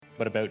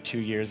but about 2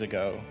 years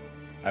ago,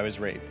 I was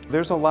raped.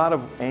 There's a lot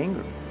of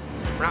anger.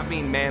 We're not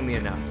being manly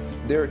enough.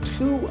 There are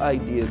two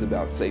ideas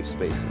about safe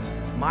spaces.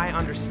 My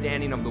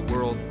understanding of the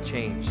world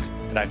changed.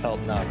 And I felt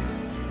numb.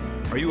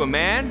 Are you a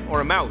man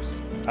or a mouse?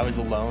 I was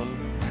alone.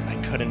 I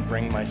couldn't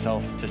bring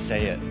myself to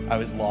say it. I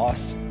was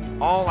lost.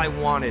 All I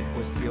wanted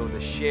was to be able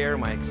to share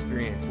my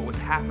experience, what was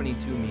happening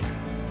to me,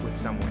 with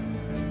someone.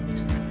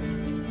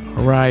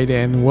 All right,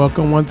 and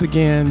welcome once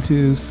again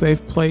to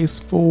Safe Place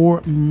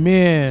for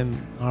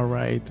Men. All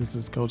right, this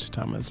is Coach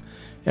Thomas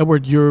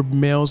Edward, your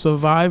male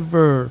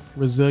survivor,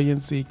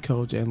 resiliency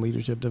coach, and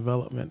leadership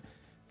development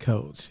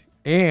coach.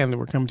 And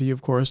we're coming to you,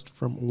 of course,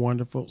 from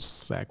wonderful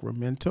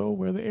Sacramento,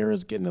 where the air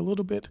is getting a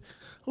little bit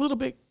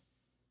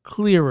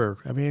clearer.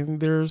 I mean,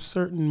 there's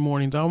certain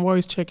mornings I'm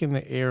always checking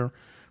the air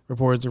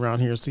reports around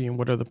here, seeing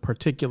what are the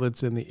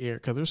particulates in the air,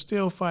 because there's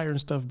still fire and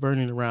stuff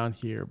burning around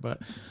here. But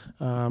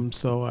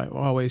so I'm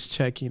always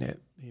checking it,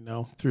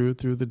 through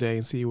the day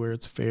and see where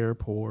it's fair,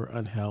 poor,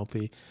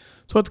 unhealthy.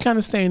 So it's kind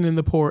of staying in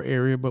the poor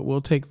area, but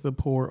we'll take the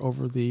poor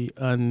over the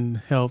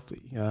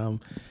unhealthy.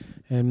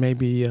 And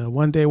maybe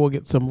one day we'll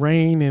get some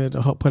rain and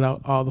it'll help put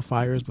out all the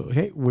fires. But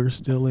hey, we're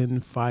still in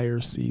fire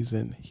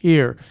season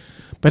here.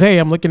 But hey,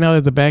 I'm looking out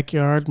at the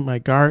backyard, my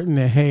garden,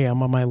 and hey,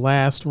 I'm on my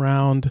last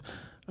round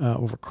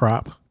over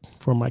crop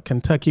for my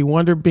Kentucky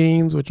Wonder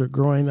Beans, which are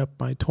growing up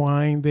my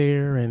twine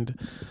there, and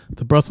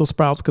the Brussels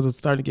sprouts, because it's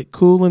starting to get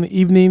cool in the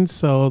evening,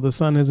 so the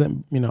sun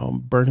isn't,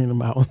 burning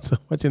them out so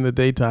much in the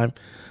daytime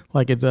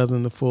like it does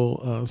in the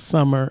full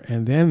summer.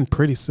 And then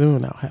pretty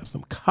soon I'll have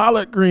some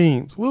collard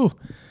greens. Woo!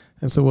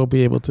 And so we'll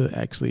be able to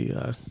actually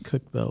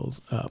cook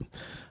those up.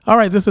 All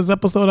right, this is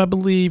episode, I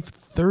believe,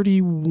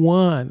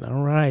 31.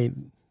 All right,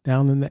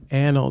 down in the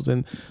annals.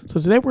 And so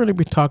today we're going to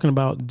be talking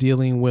about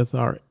dealing with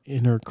our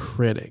inner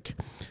critic.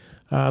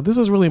 This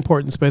is really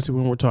important, especially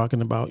when we're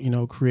talking about,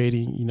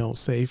 creating,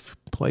 safe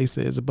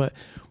places. But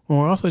when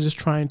we're also just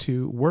trying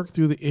to work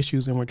through the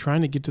issues and we're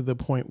trying to get to the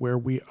point where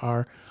we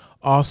are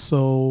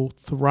also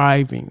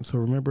thriving. So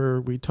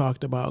remember, we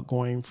talked about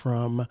going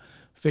from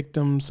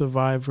victim,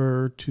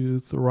 survivor to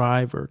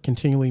thriver,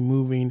 continually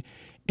moving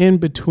in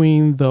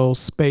between those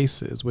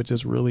spaces, which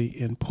is really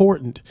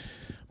important.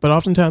 But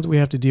oftentimes we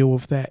have to deal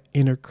with that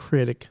inner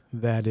critic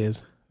that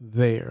is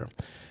there.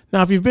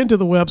 Now, if you've been to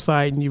the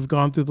website and you've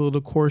gone through the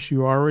little course,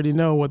 you already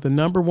know what the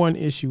number one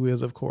issue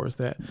is, of course,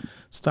 that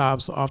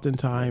stops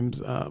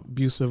oftentimes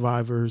abuse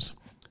survivors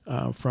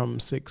from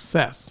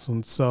success.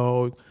 And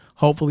so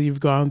hopefully you've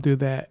gone through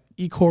that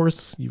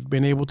e-course. You've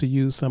been able to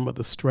use some of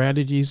the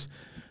strategies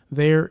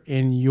there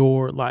in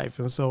your life.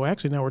 And so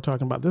actually now we're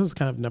talking about, this is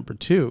kind of number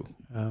two,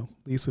 at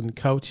least in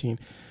coaching,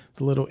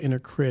 the little inner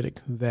critic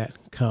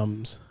that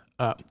comes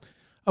up.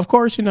 Of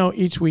course,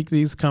 each week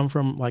these come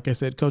from, like I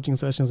said, coaching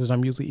sessions that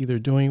I'm usually either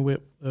doing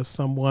with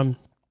someone,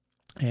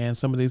 and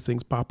some of these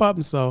things pop up.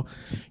 And so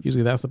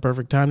usually that's the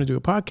perfect time to do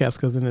a podcast,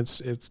 because then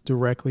it's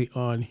directly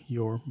on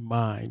your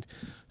mind.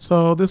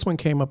 So this one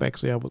came up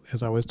actually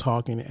as I was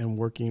talking and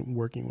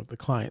working with the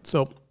client.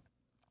 So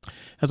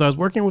as I was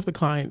working with the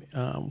client,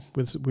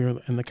 we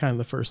were in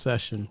the first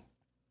session,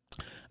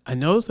 I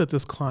noticed that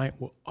this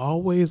client will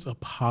always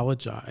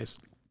apologize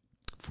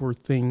for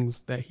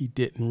things that he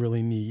didn't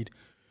really need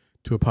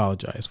to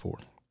apologize for.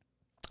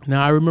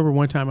 Now, I remember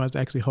one time I was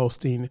actually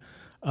hosting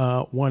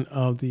one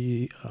of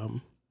the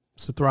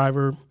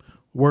Thriver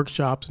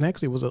workshops, and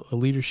actually it was a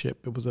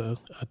leadership. It was a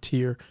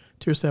tier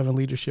 7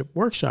 leadership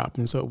workshop,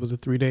 and so it was a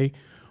 3-day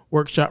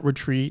workshop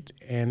retreat,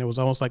 and it was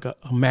almost like a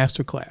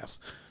master class.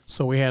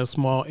 So we had a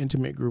small,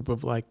 intimate group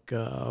of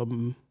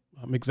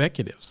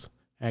executives,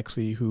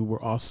 actually, who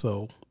were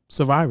also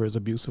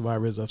abuse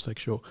survivors of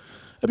sexual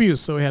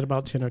abuse. So we had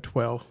about 10 or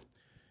 12.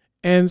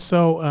 And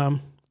so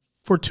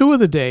for 2 of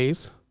the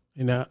days,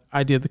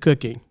 I did the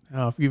cooking.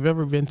 Now, if you've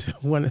ever been to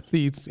one of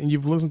these and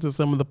you've listened to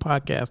some of the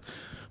podcasts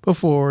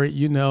before,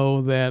 you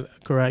know that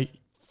I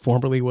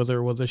formerly was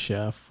a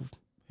chef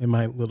in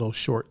my little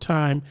short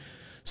time.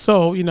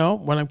 So,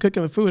 when I'm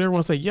cooking the food,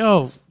 everyone say,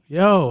 yo,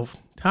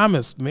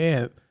 Thomas,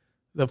 man,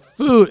 the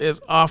food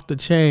is off the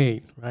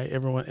chain, right?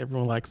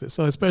 Everyone likes it.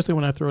 So especially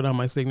when I throw down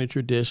my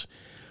signature dish,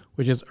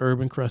 which is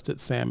herb encrusted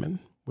salmon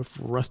with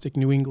rustic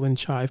New England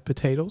chive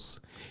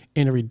potatoes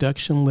and a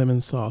reduction lemon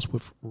sauce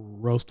with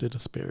roasted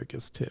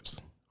asparagus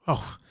tips.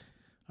 Oh,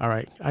 all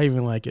right. I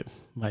even like it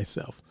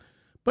myself.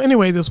 But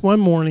anyway, this one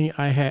morning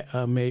I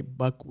had made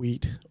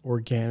buckwheat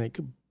organic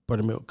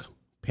buttermilk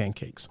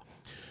pancakes.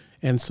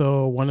 And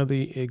so one of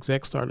the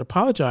execs started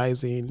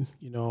apologizing,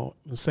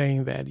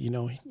 saying that,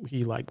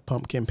 he liked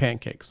pumpkin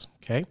pancakes.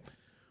 Okay.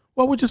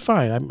 Well, which is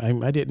fine.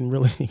 I didn't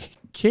really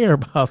care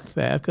about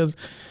that because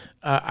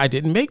I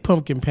didn't make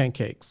pumpkin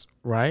pancakes,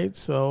 right?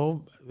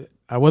 So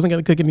I wasn't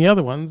going to cook any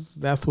other ones.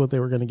 That's what they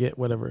were going to get,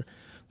 whatever,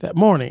 that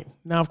morning.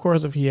 Now, of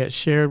course, if he had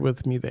shared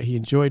with me that he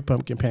enjoyed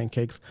pumpkin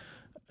pancakes,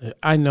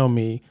 I know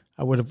me,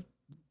 I would have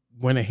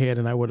went ahead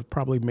and I would have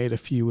probably made a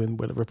few and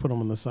whatever, put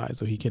them on the side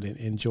so he could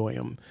enjoy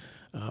them.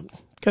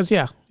 Because,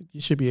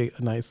 you should be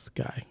a nice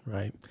guy,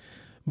 right?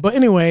 But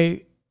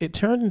anyway, it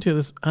turned into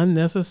this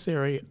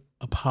unnecessary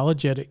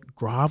apologetic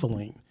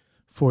groveling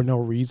for no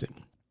reason.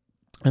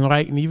 And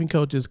and even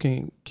coaches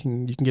you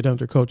can get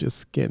under coaches'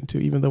 skin too,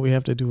 even though we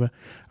have to do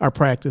our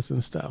practice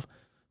and stuff.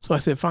 So I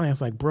said, finally, I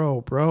was like,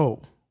 bro,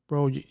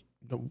 you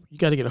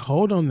got to get a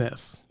hold on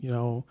this,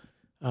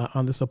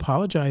 on this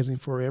apologizing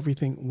for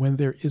everything when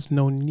there is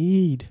no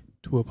need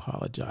to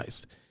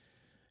apologize.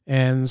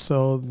 And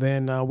so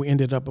then we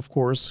ended up, of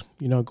course,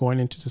 going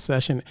into the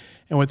session.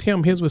 And with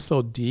him, his was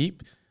so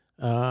deep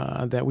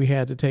that we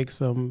had to take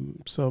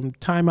some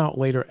time out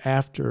later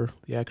after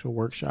the actual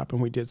workshop.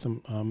 And we did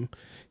some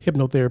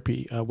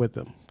hypnotherapy with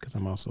him, because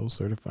I'm also a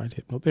certified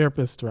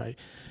hypnotherapist, right?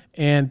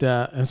 And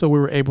so we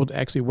were able to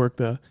actually work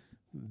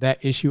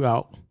that issue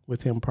out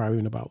with him probably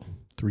in about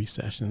 3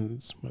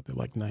 sessions, but they're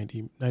like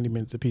 90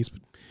 minutes apiece.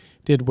 But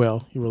did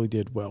well. He really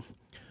did well.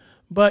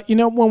 But,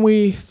 when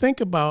we think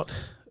about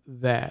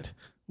that,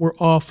 we're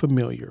all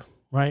familiar,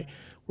 right?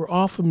 We're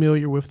all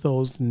familiar with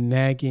those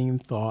nagging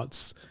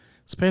thoughts,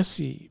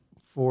 especially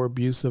for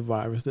abuse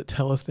survivors, that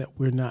tell us that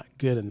we're not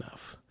good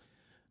enough.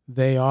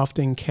 They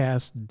often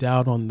cast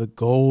doubt on the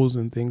goals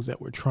and things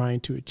that we're trying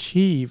to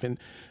achieve, and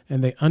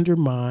they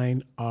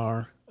undermine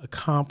our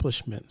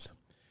accomplishments.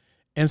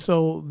 And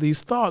so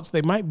these thoughts,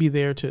 they might be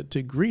there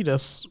to greet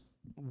us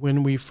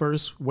when we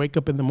first wake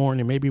up in the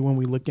morning, maybe when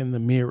we look in the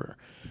mirror.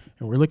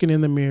 And we're looking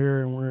in the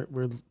mirror and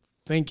we're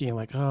thinking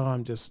like, oh,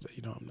 I'm just,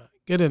 I'm not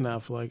good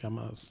enough. Like I'm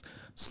a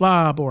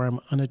slob, or I'm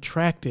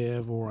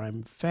unattractive, or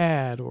I'm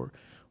fat, or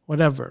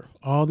whatever.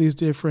 All these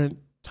different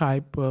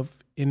type of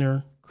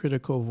inner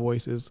critical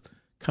voices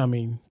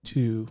coming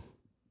to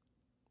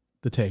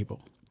the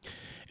table.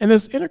 And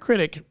this inner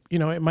critic,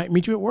 it might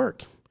meet you at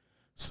work.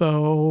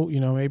 So,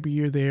 maybe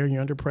you're there, you're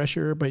under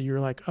pressure, but you're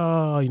like,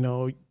 oh,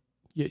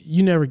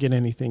 you never get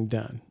anything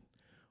done.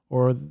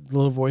 Or the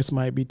little voice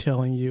might be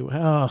telling you,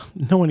 oh,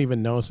 no one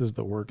even notices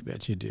the work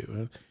that you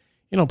do.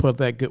 You don't put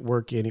that good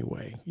work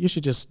anyway. You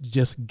should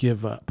just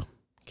give up,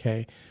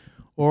 okay?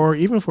 Or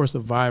even for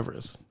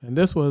survivors. And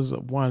this was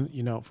one,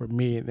 for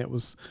me, and it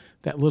was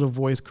that little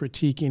voice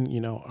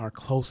critiquing, our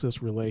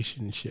closest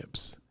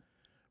relationships,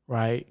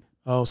 right?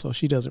 Oh, so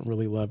she doesn't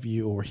really love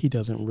you, or he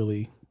doesn't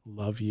really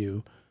love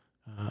you.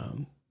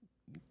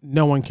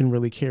 No one can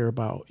really care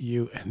about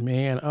you. And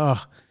man,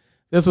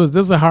 this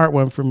is a hard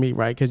one for me,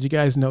 right? Because you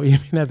guys know,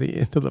 even at the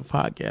end of the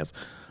podcast,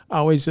 I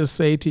always just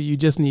say to you,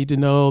 just need to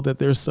know that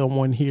there's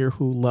someone here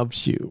who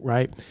loves you,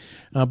 right?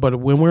 But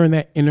when we're in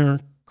that inner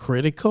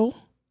critical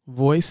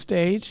voice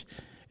stage,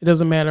 it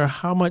doesn't matter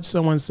how much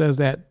someone says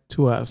that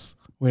to us,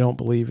 we don't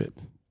believe it,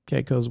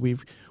 okay? Because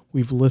we've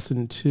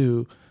listened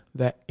to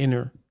that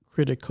inner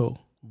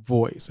critical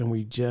voice, and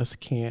we just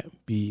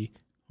can't be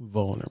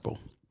vulnerable.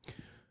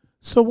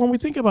 So when we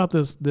think about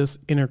this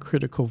inner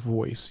critical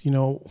voice,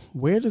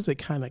 where does it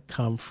kind of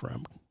come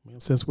from?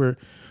 Since we're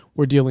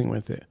dealing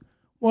with it.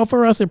 Well,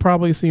 for us, it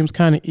probably seems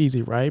kind of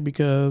easy, right?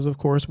 Because of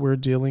course we're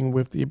dealing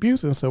with the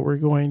abuse, and so we're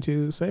going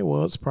to say,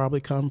 well, it's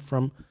probably come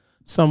from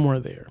somewhere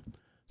there.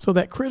 So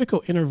that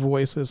critical inner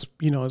voice is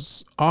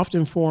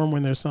often formed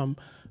when there's some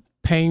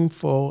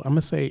painful, I'm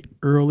gonna say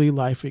early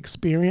life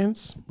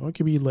experience, or it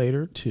could be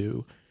later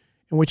too,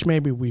 in which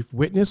maybe we've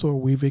witnessed or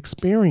we've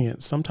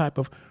experienced some type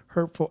of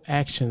hurtful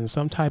actions,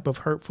 some type of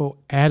hurtful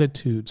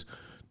attitudes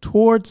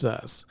towards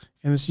us.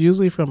 And it's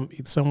usually from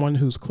someone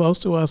who's close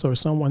to us, or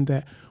someone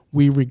that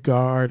we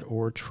regard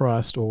or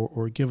trust,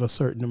 or give a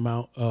certain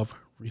amount of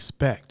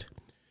respect.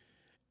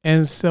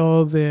 And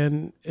so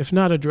then, if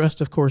not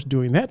addressed, of course,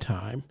 during that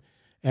time,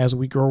 as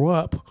we grow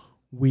up,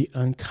 we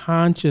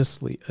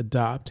unconsciously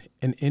adopt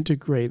and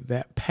integrate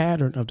that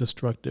pattern of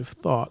destructive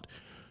thought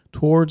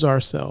towards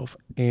ourselves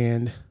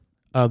and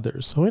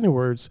others. So in other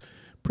words,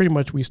 pretty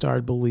much we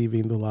started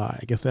believing the lie.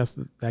 I guess that's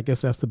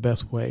the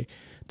best way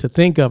to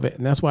think of it.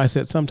 And that's why I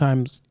said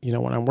sometimes,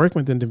 when I'm working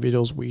with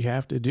individuals, we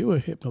have to do a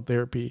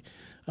hypnotherapy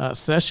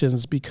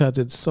sessions, because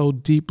it's so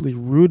deeply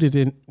rooted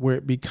in where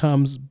it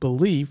becomes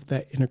belief,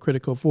 that inner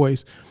critical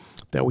voice,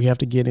 that we have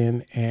to get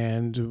in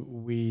and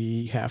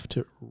we have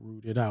to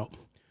root it out.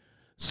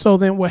 So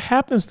then what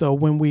happens though,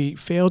 when we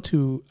fail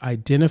to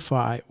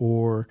identify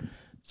or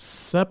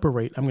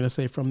separate, I'm going to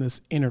say, from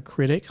this inner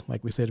critic,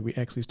 like we said, we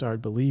actually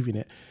started believing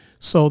it.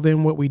 So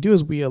then what we do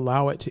is we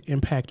allow it to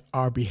impact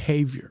our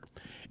behavior,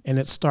 and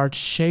it starts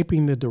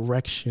shaping the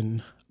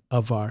direction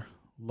of our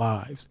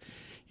lives.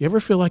 You ever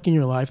feel like in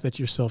your life that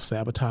you're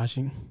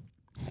self-sabotaging?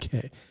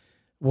 Okay.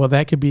 Well,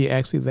 that could be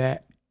actually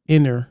that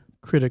inner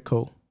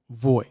critical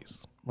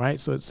voice, right?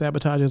 So it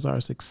sabotages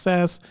our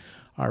success,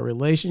 our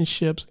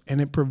relationships, and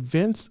it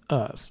prevents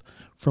us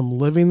from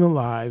living the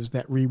lives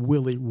that we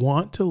really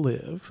want to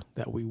live,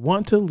 that we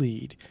want to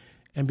lead,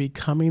 and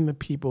becoming the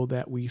people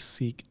that we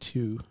seek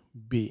to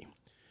be.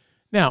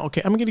 Now,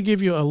 okay, I'm going to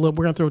give you we're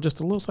going to throw just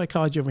a little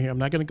psychology over here. I'm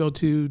not going to go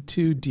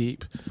too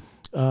deep.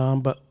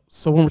 But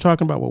so when we're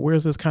talking about, well, where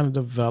does this kind of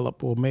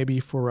develop? Well, maybe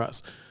for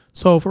us.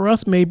 So for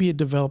us, maybe it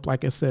developed,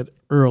 like I said,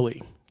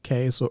 early.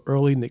 Okay, so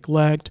early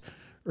neglect,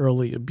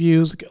 early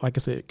abuse. Like I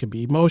said, it could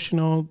be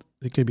emotional.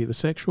 It could be the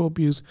sexual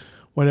abuse,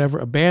 whatever,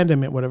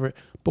 abandonment, whatever.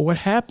 But what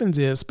happens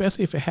is,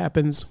 especially if it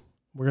happens,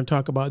 we're going to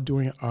talk about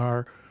during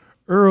our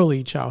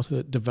early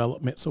childhood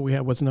development. So we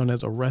have what's known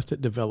as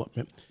arrested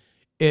development.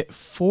 It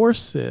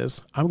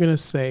forces, I'm going to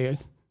say,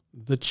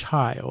 the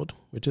child,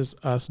 which is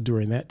us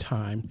during that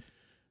time,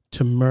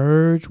 to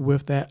merge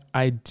with that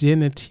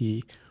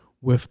identity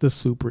with the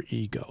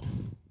superego.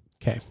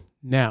 Okay.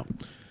 Now,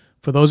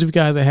 for those of you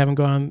guys that haven't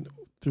gone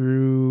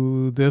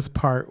through this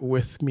part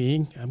with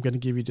me, I'm going to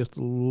give you just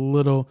a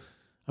little,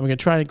 I'm going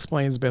to try and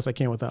explain as best I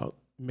can without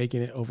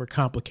making it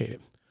overcomplicated.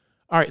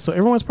 All right. So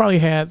everyone's probably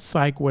had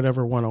Psych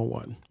Whatever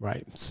 101,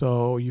 right?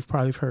 So you've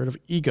probably heard of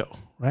ego,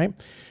 right?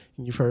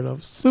 And you've heard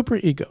of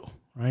superego,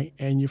 right?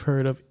 And you've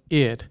heard of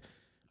id.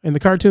 In the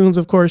cartoons,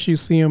 of course, you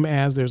see them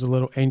as there's a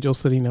little angel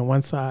sitting on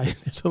one side,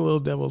 there's a little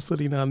devil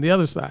sitting on the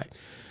other side.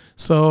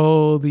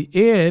 So the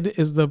id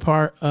is the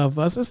part of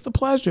us, it's the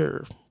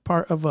pleasure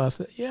part of us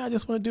that, yeah, I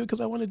just want to do it because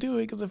I want to do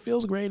it because it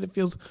feels great, it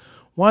feels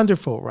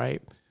wonderful,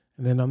 right?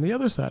 And then on the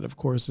other side, of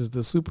course, is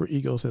the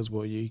superego says,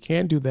 well, you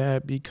can't do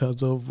that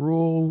because of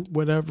rule,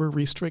 whatever,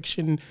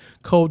 restriction,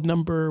 code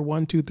number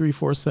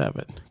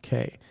 12347.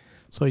 Okay,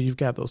 so you've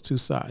got those two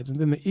sides. And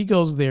then the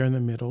ego's there in the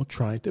middle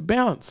trying to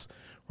balance,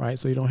 right?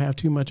 So you don't have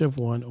too much of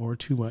one or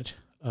too much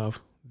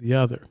of the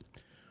other.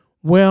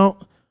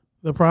 Well,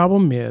 the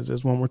problem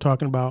is when we're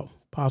talking about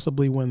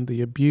possibly when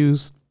the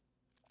abuse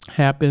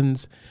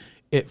happens,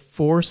 it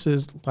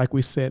forces, like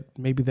we said,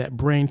 maybe that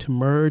brain to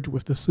merge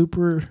with the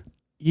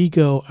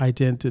superego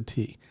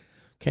identity.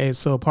 Okay,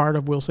 so part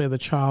of, we'll say, the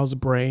child's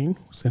brain,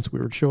 since we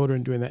were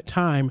children during that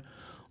time,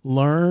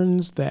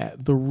 learns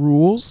that the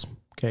rules,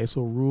 okay,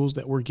 so rules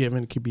that were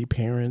given could be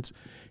parents,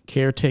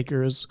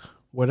 caretakers,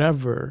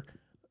 whatever.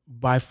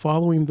 By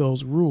following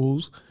those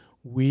rules,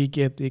 we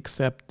get the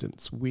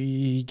acceptance,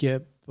 we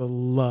get the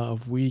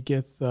love, we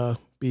get the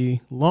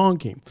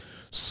belonging.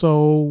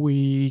 So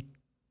we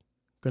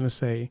going to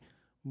say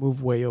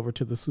move way over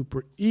to the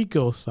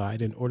superego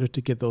side in order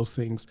to get those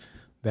things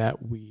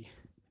that we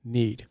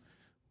need.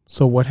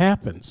 So what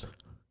happens?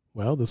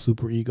 Well, the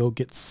superego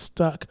gets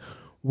stuck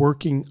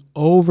working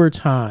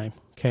overtime,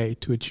 okay,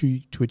 to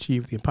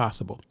achieve the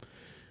impossible.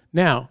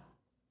 Now,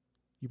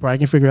 you probably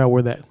can figure out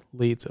where that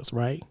leads us,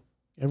 right?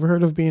 Ever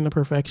heard of being a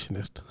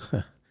perfectionist?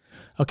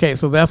 Okay,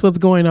 so that's what's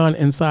going on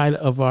inside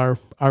of our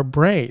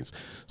brains.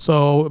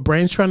 So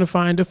brain's trying to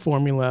find a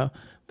formula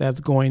that's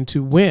going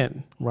to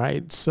win,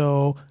 right?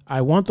 So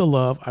I want the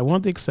love, I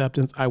want the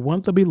acceptance, I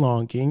want the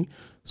belonging.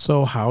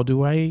 So how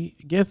do I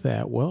get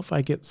that? Well, if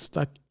I get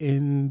stuck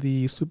in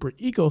the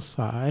superego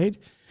side,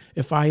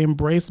 if I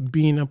embrace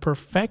being a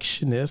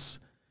perfectionist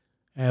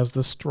as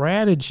the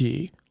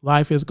strategy,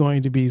 life is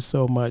going to be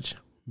so much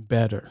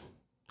better.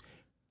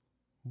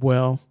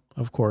 Well,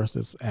 of course,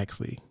 it's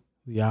actually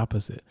the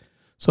opposite.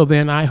 So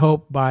then I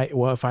hope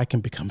if I can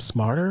become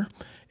smarter,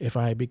 if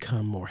I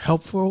become more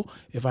helpful,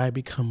 if I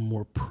become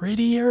more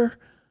prettier,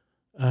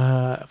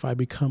 if I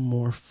become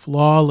more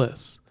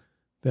flawless,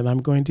 then I'm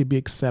going to be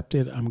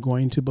accepted, I'm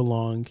going to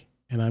belong,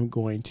 and I'm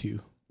going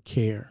to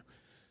care.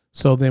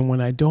 So then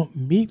when I don't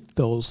meet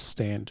those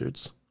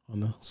standards on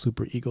the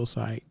superego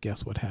side,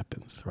 guess what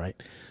happens,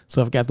 right?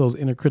 So I've got those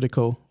inner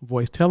critical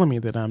voice telling me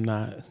that I'm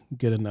not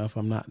good enough,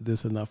 I'm not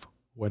this enough,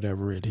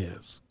 whatever it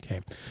is.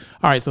 Okay.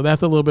 All right. So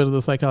that's a little bit of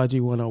the Psychology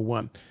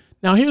 101.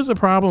 Now, here's the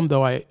problem,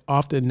 though, I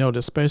often note,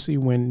 especially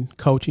when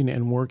coaching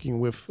and working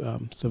with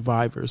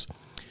survivors,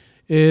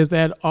 is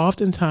that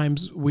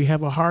oftentimes we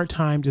have a hard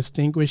time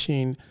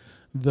distinguishing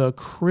the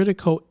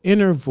critical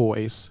inner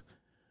voice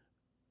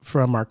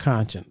from our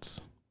conscience.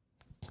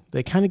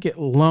 They kind of get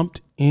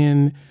lumped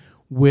in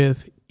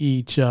with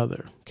each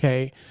other.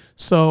 Okay.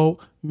 So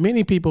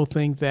many people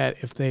think that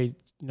if they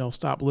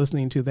stop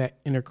listening to that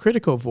inner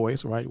critical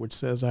voice, right, which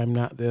says I'm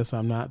not this,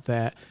 I'm not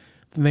that,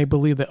 then they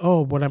believe that,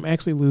 but I'm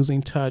actually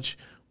losing touch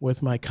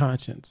with my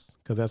conscience,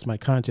 because that's my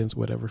conscience,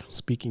 whatever,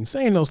 speaking,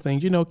 saying those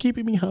things,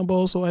 keeping me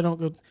humble so I don't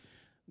go,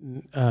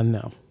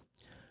 no.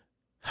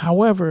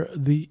 However,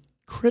 the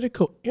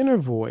critical inner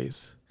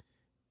voice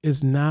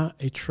is not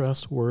a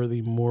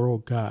trustworthy moral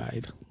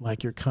guide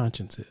like your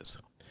conscience is.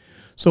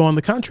 So on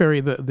the contrary,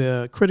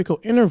 the critical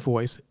inner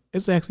voice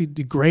is actually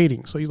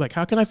degrading. So he's like,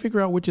 how can I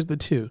figure out which is the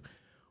two?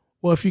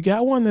 Well, if you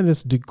got one that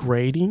is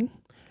degrading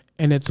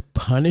and it's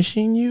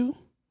punishing you,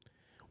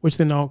 which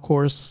then, of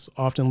course,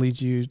 often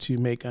leads you to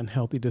make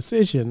unhealthy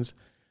decisions,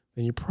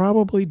 then you're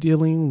probably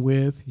dealing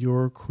with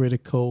your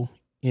critical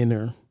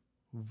inner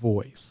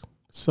voice.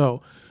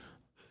 So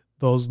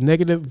those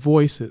negative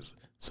voices,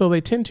 so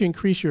they tend to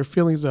increase your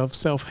feelings of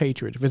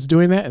self-hatred. If it's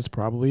doing that, it's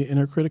probably an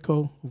inner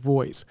critical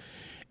voice.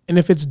 And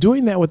if it's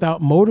doing that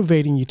without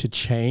motivating you to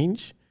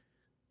change,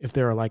 if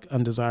there are like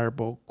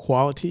undesirable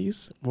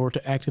qualities or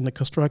to act in a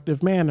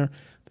constructive manner,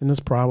 then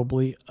it's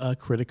probably a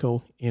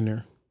critical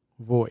inner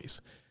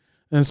voice.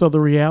 And so the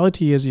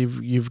reality is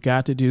you've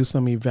got to do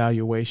some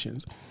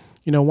evaluations.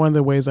 One of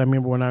the ways I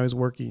remember when I was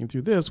working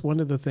through this, one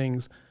of the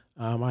things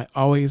I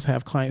always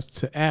have clients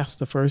to ask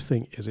the first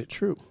thing, is it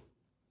true?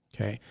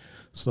 Okay.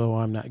 So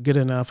I'm not good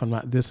enough. I'm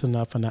not this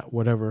enough. I'm not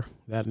whatever,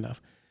 that enough.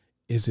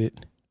 Is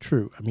it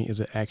true? I mean, is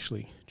it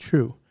actually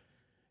true?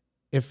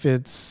 If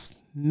it's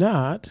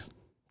not,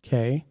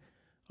 okay,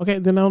 okay,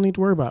 then I don't need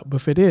to worry about it.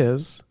 But if it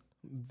is,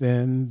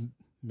 then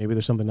maybe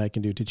there's something I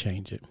can do to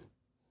change it.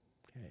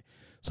 Okay.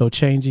 So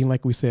changing,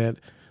 like we said,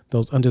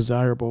 those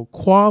undesirable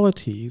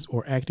qualities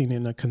or acting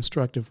in a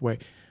constructive way.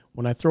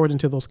 When I throw it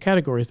into those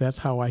categories, that's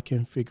how I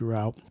can figure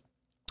out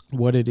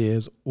what it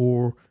is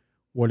or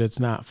what it's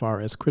not, far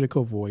as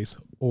critical voice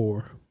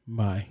or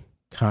my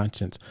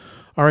conscience.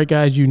 All right,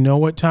 guys, you know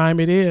what time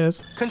it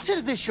is.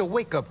 Consider this your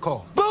wake-up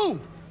call. Boom!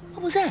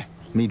 What was that?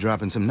 Me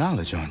dropping some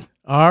knowledge on you.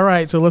 All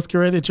right, so let's get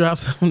ready to drop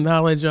some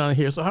knowledge on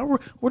here. So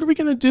what are we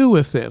going to do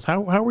with this?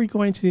 How are we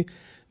going to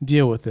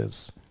deal with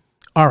this?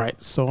 All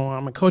right, so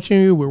I'm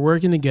coaching you. We're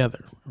working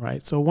together,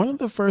 right? So one of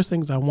the first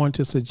things I want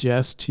to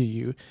suggest to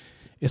you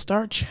is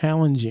start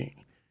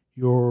challenging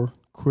your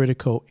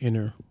critical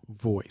inner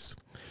voice.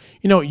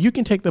 You know, you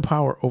can take the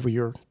power over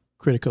your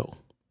critical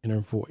inner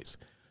voice.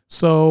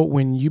 So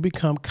when you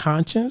become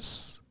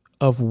conscious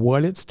of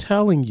what it's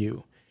telling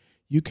you,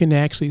 you can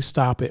actually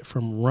stop it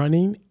from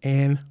running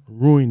and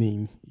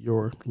ruining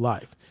your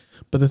life.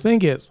 But the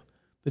thing is,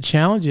 the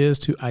challenge is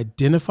to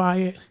identify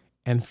it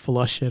and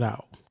flush it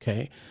out.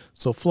 Okay.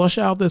 So flush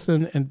out this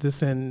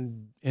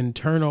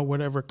internal,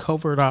 whatever,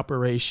 covert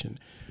operation.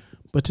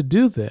 But to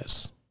do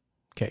this,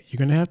 okay, you're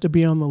going to have to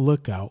be on the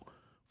lookout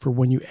for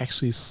when you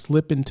actually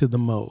slip into the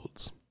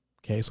modes.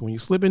 Okay. So when you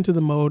slip into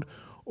the mode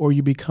or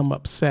you become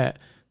upset,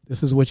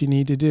 this is what you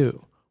need to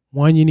do.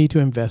 One, you need to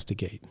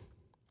investigate.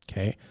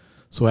 Okay.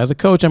 So as a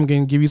coach, I'm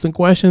going to give you some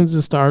questions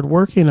to start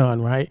working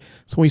on, right?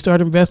 So when you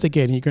start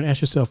investigating, you're going to ask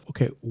yourself,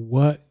 okay,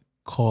 what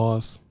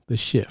caused the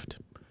shift?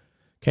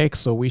 Okay,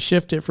 so we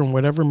shifted from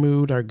whatever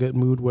mood, our good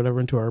mood, whatever,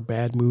 into our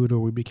bad mood, or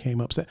we became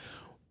upset.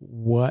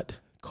 What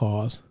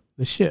caused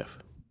the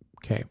shift?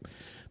 Okay.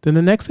 Then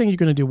the next thing you're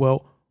going to do,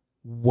 well,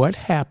 what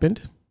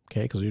happened?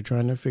 Okay, because you're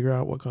trying to figure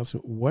out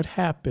what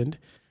happened.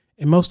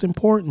 And most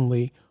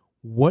importantly,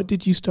 what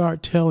did you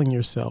start telling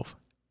yourself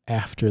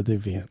after the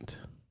event?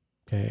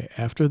 Okay,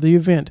 after the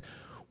event,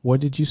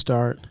 what did you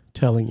start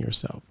telling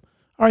yourself?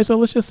 All right, so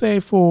let's just say,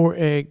 for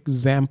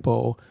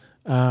example,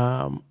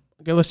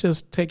 okay, let's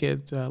just take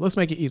it, let's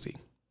make it easy.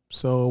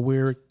 So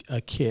we're a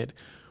kid.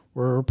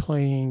 We're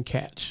playing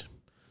catch.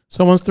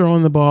 Someone's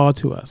throwing the ball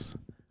to us.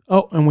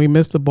 Oh, and we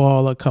missed the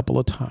ball a couple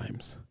of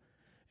times.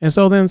 And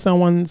so then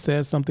someone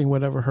says something,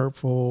 whatever,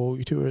 hurtful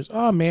to us.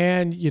 Oh,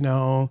 man, you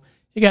know,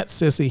 you got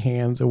sissy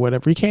hands or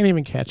whatever. You can't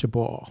even catch a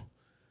ball.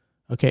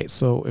 Okay,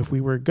 so if we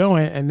were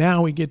going, and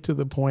now we get to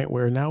the point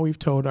where now we've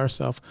told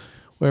ourselves,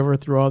 whatever,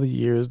 through all the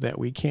years, that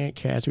we can't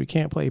catch, we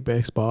can't play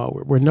baseball,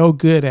 we're no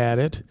good at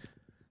it,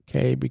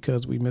 okay,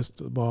 because we missed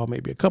the ball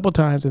maybe a couple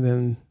times, and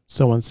then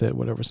someone said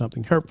whatever,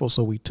 something hurtful,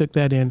 so we took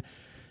that in,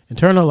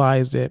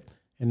 internalized it,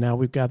 and now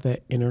we've got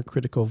that inner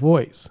critical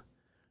voice.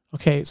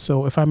 Okay,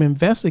 so if I'm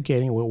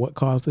investigating, well, what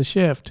caused the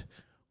shift?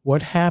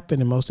 What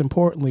happened? And most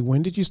importantly,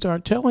 when did you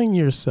start telling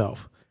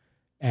yourself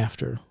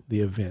after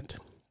the event?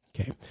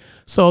 Okay,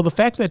 so the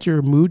fact that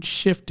your mood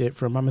shifted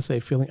from, I'm going to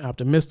say, feeling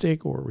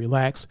optimistic or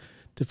relaxed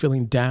to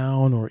feeling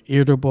down or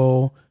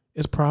irritable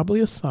is probably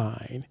a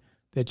sign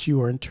that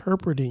you are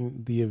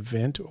interpreting the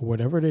event or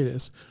whatever it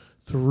is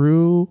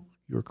through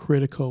your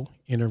critical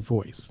inner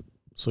voice.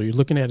 So you're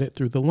looking at it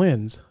through the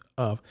lens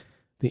of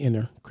the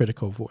inner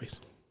critical voice.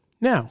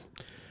 Now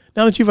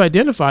that you've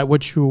identified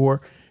what your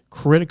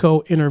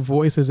critical inner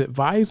voice is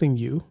advising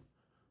you,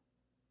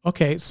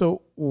 okay,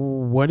 so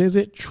what is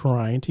it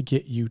trying to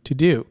get you to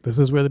do? This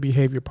is where the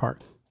behavior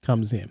part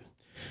comes in.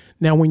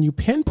 Now, when you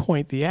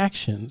pinpoint the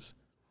actions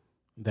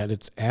that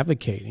it's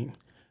advocating,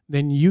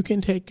 then you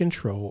can take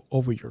control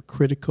over your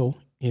critical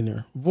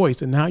inner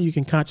voice. And now you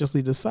can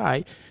consciously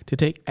decide to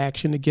take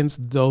action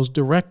against those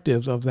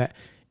directives of that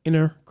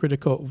inner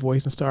critical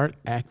voice and start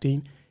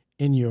acting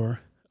in your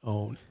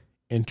own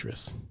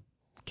interests.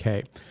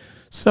 Okay,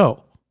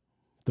 so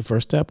the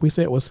first step we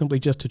said was simply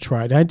just to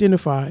try to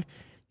identify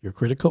your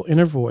critical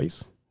inner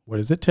voice. What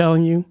is it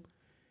telling you?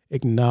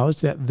 Acknowledge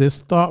that this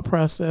thought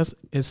process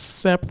is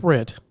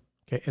separate.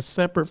 Okay, it's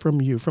separate from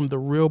you, from the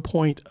real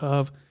point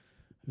of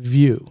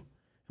view.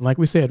 And like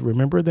we said,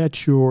 remember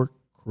that your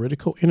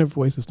critical inner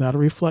voice is not a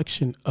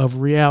reflection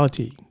of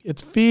reality.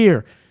 It's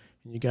fear.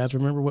 And you guys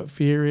remember what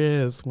fear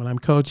is when I'm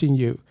coaching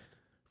you.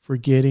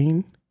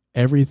 Forgetting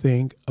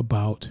everything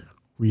about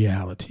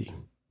reality.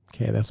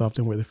 Okay, that's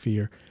often where the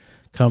fear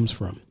comes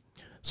from.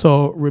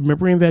 So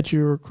remembering that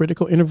your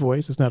critical inner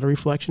voice is not a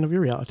reflection of your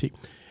reality.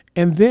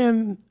 And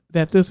then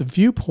that this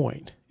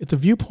viewpoint, it's a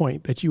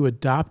viewpoint that you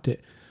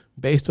adopted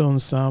based on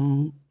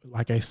some,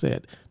 like I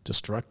said,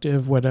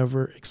 destructive,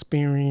 whatever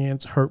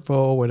experience,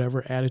 hurtful,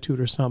 whatever attitude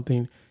or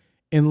something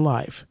in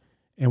life.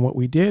 And what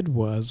we did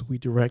was we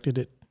directed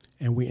it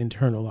and we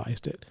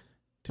internalized it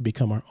to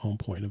become our own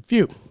point of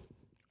view.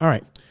 All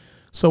right.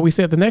 So we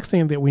said the next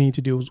thing that we need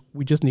to do is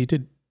we just need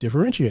to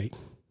differentiate.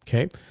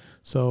 Okay.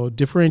 So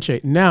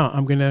differentiate. Now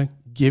I'm going to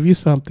give you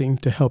something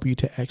to help you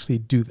to actually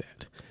do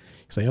that.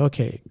 You say,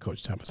 okay,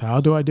 Coach Thomas, how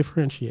do I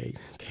differentiate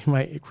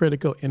my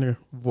critical inner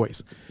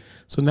voice?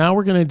 So now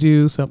we're going to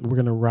do something. We're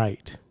going to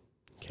write.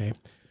 Okay.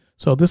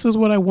 So this is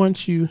what I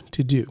want you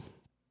to do.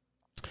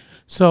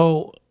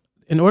 So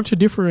in order to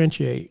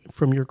differentiate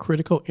from your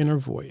critical inner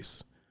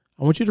voice,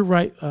 I want you to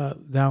write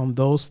down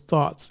those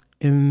thoughts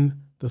in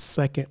the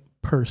second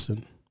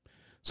person.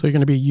 So you're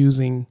going to be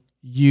using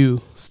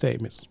you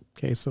statements.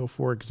 Okay, so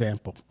for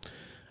example,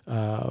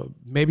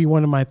 maybe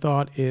one of my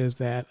thought is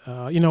that,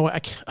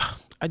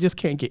 I just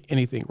can't get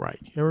anything right.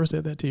 You ever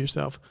said that to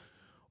yourself?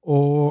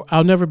 Or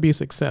I'll never be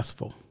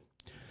successful.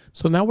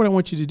 So now what I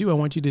want you to do, I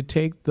want you to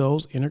take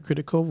those inner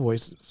critical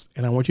voices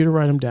and I want you to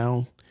write them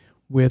down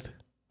with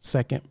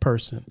second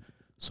person.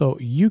 So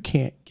you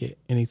can't get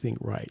anything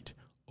right,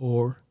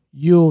 or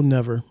you'll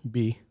never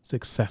be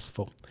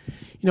successful.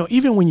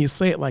 Even when you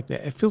say it like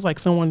that, it feels like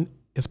someone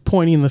is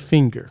pointing the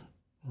finger,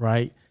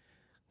 right?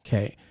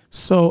 Okay.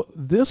 So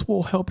this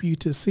will help you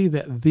to see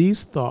that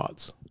these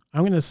thoughts,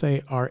 I'm going to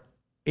say, are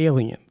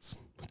aliens.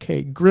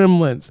 Okay.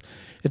 Gremlins.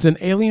 It's an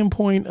alien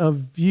point of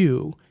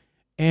view,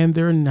 and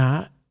they're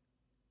not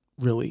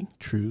really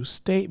true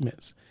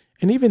statements.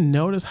 And even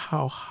notice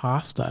how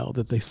hostile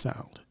that they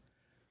sound.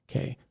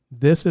 Okay.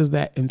 This is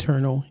that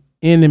internal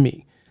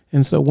enemy.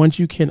 And so once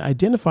you can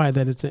identify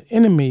that it's an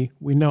enemy,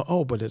 we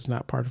know, but it's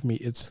not part of me.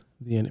 It's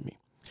the enemy.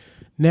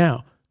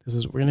 Now, this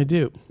is what we're going to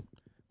do.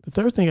 The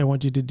third thing I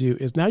want you to do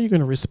is now you're going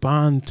to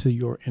respond to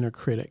your inner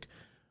critic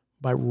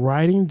by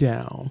writing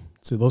down,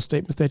 so those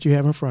statements that you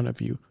have in front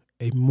of you,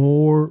 a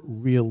more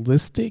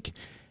realistic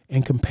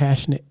and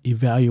compassionate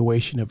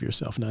evaluation of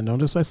yourself. Now,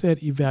 notice I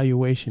said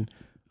evaluation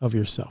of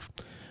yourself.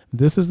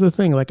 This is the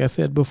thing, like I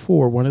said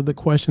before, one of the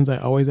questions I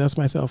always ask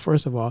myself,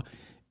 first of all,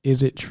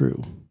 is it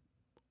true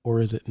or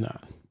is it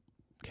not?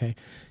 Okay.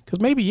 Because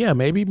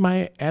maybe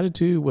my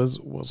attitude was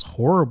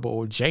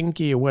horrible,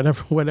 janky, or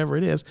whatever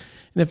it is.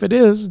 And if it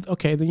is,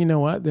 okay, then you know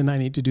what? Then I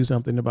need to do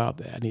something about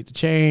that. I need to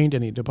change. I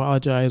need to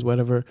apologize,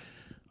 whatever.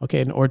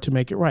 Okay. In order to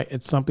make it right,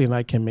 it's something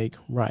I can make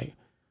right.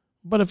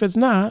 But if it's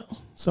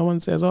not, someone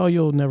says,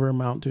 you'll never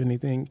amount to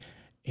anything,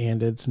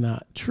 and it's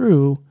not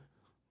true,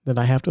 then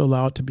I have to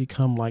allow it to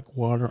become like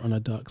water on a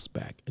duck's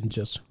back and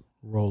just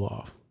roll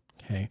off.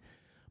 Okay.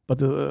 But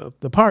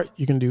the part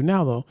you can do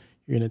now, though,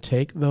 you're going to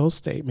take those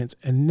statements,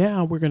 and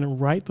now we're going to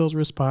write those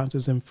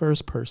responses in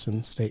first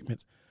person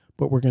statements,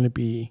 but we're going to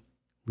be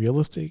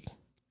realistic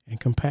and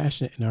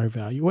compassionate in our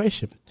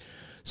evaluation.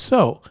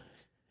 So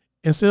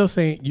instead of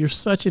saying you're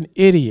such an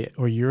idiot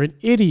or you're an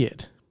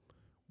idiot,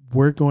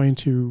 we're going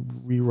to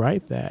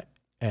rewrite that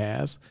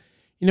as,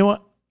 you know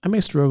what? I may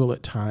struggle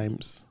at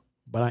times,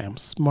 but I am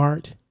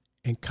smart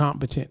and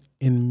competent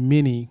in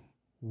many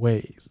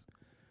ways.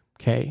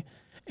 Okay.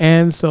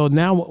 And so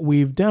now what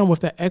we've done with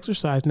that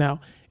exercise, now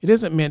it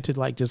isn't meant to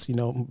just,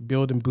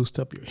 build and boost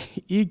up your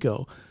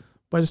ego,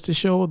 but it's to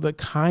show the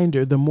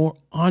kinder, the more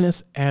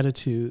honest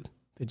attitude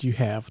that you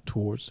have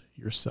towards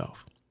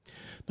yourself.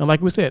 Now,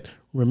 like we said,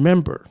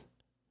 remember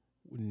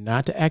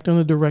not to act on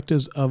the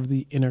directives of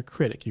the inner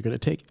critic. You're going to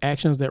take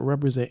actions that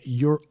represent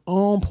your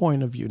own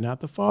point of view,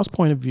 not the false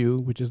point of view,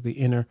 which is the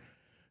inner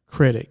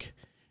critic,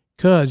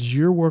 because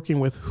you're working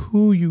with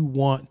who you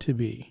want to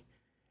be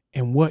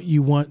and what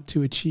you want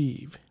to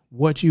achieve,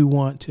 what you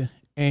want to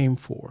aim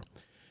for.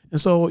 And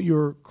so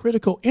your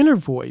critical inner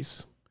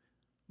voice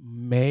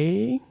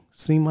may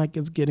seem like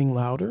it's getting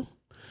louder,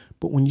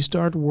 but when you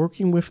start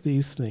working with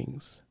these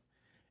things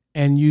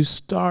and you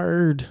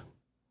start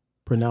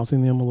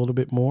pronouncing them a little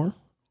bit more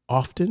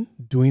often,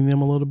 doing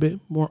them a little bit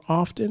more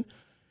often,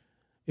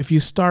 if you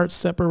start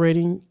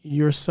separating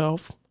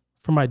yourself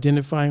from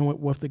identifying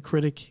what the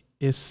critic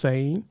is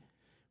saying,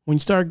 when you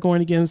start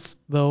going against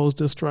those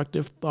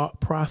destructive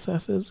thought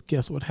processes,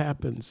 guess what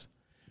happens?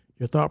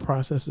 Your thought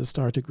processes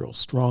start to grow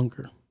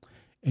stronger,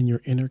 and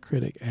your inner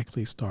critic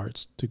actually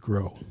starts to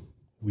grow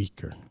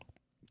weaker.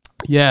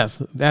 Yes,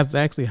 that's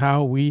actually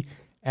how we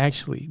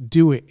actually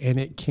do it, and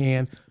it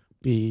can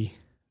be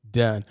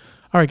done.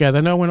 All right, guys,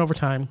 I know I went over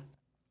time.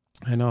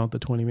 I know the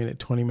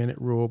 20-minute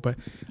rule, but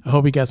I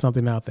hope you got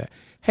something out there.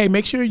 Hey,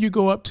 make sure you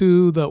go up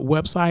to the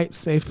website,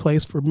 Safe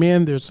Place for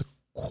Men. There's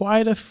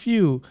quite a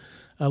few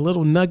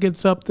little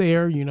nuggets up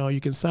there. You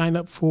can sign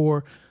up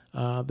for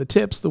the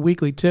tips, the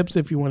weekly tips,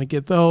 if you want to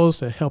get those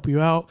to help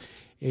you out.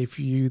 If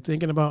you're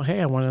thinking about,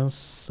 hey, I want to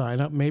sign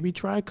up, maybe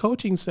try a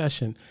coaching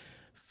session,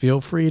 feel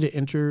free to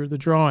enter the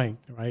drawing,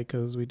 right?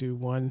 Because we do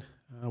one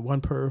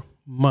per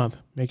month.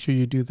 Make sure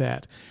you do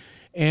that.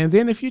 And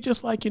then if you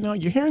just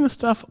you're hearing the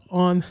stuff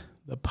on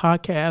the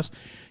podcast,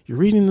 you're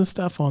reading the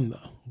stuff on the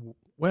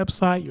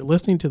website, you're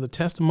listening to the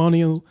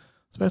testimonial,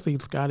 especially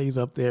Scotty's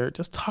up there,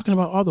 just talking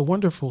about all the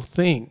wonderful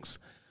things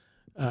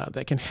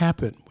that can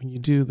happen when you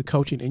do the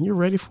coaching and you're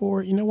ready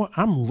for it. You know what?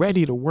 I'm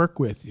ready to work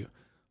with you.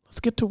 Let's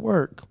get to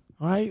work.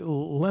 All right.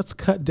 Let's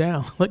cut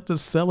down. Let's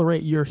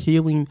accelerate your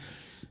healing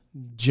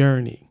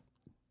journey.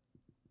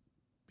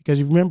 Because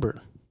you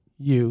remember,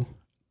 you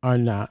are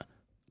not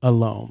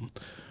alone.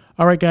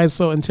 All right, guys.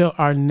 So until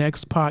our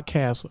next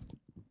podcast,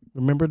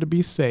 remember to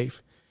be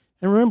safe.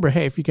 And remember,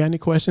 hey, if you got any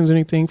questions or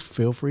anything,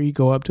 feel free to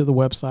go up to the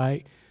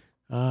website.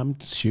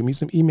 Shoot me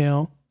some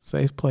email,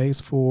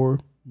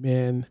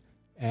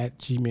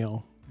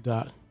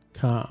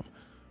 safeplaceformen@gmail.com.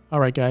 All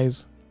right,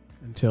 guys.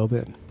 Until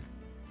then.